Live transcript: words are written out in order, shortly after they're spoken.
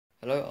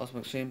Hello,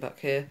 Osmo back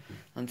here,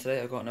 and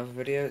today I've got another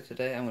video.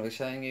 Today I'm going to be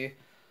showing you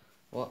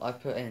what I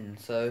put in.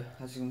 So,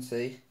 as you can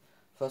see,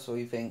 first of all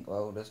you think,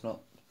 well, it's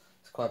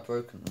quite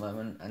broken at the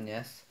moment, and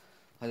yes,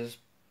 I just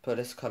put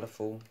this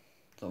colourful,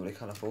 it's not really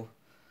colourful,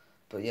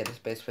 but yeah, this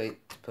base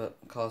plate to put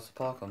cars to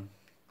park on.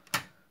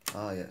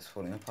 Oh yeah, it's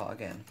falling apart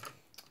again.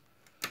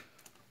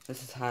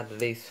 This has had at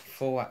least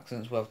 4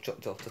 accidents where I've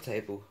dropped it off the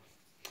table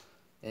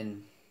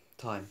in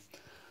time.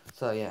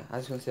 So yeah,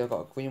 as you can see I've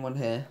got a green one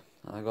here,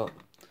 and I got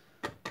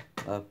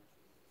a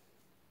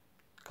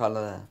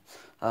colour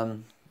there.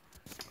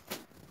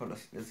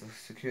 There's a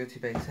security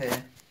base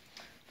here.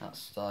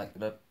 That's like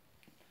the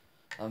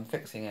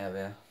fixing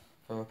area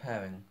for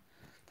repairing.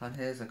 Down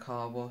here's a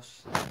car wash.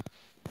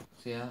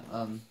 So yeah,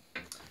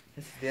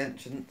 this is the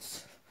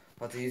entrance.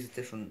 I had to use a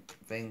different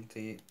thing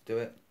to do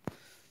it,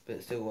 but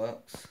it still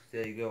works. So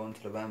yeah, you go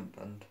onto the ramp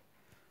and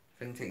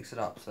the thing takes it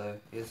up. So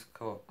here's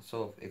a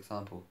sort of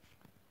example.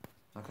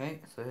 Okay,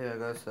 so here I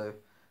go. So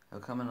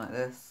it'll come in like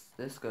this.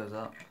 This goes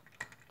up.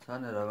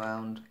 Turn it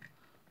around,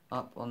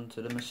 up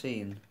onto the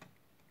machine.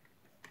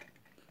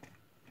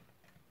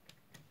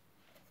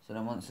 So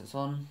then once it's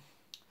on,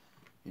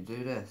 you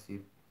do this,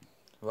 you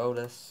roll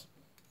this,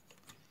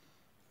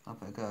 up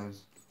it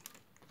goes.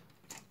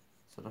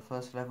 So the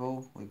first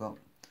level we got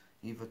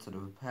either to the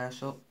repair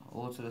shop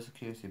or to the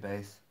security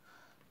base.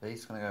 But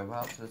he's going to go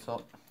right up to the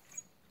top.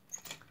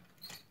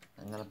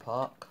 I'm going to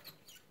park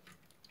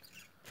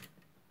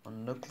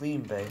on the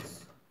green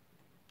base.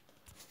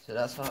 So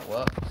that's how it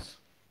works.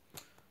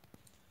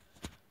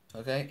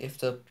 Okay, if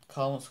the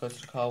car wants to go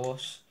to the car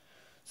wash,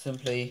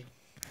 simply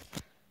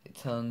it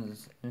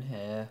turns in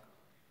here,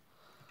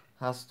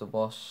 has the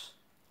wash,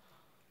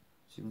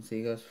 as you can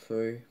see, goes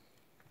through,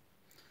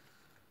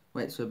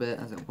 waits for a bit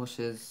as it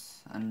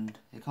washes, and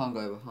it can't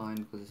go behind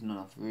because there's not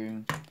enough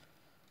room,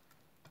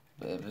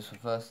 but it just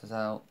reverses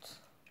out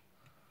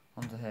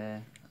onto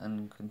here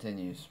and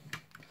continues.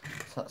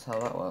 So that's how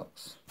that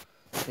works.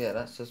 So yeah,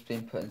 that's just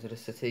been put into the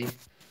city,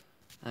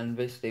 and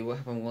basically what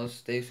happened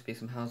was there used to be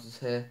some houses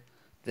here.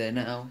 They're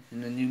now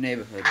in a new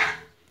neighbourhood.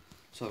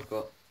 So I've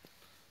got,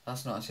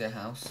 that's not actually a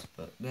house,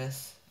 but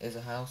this is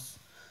a house.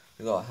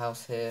 We've got a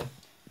house here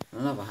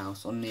and another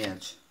house on the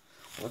edge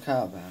of a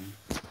caravan.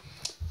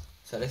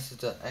 So this is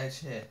the edge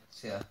here.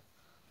 So yeah,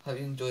 hope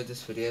you enjoyed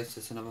this video. It's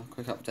just another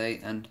quick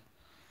update, and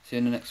see you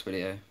in the next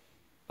video.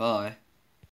 Bye.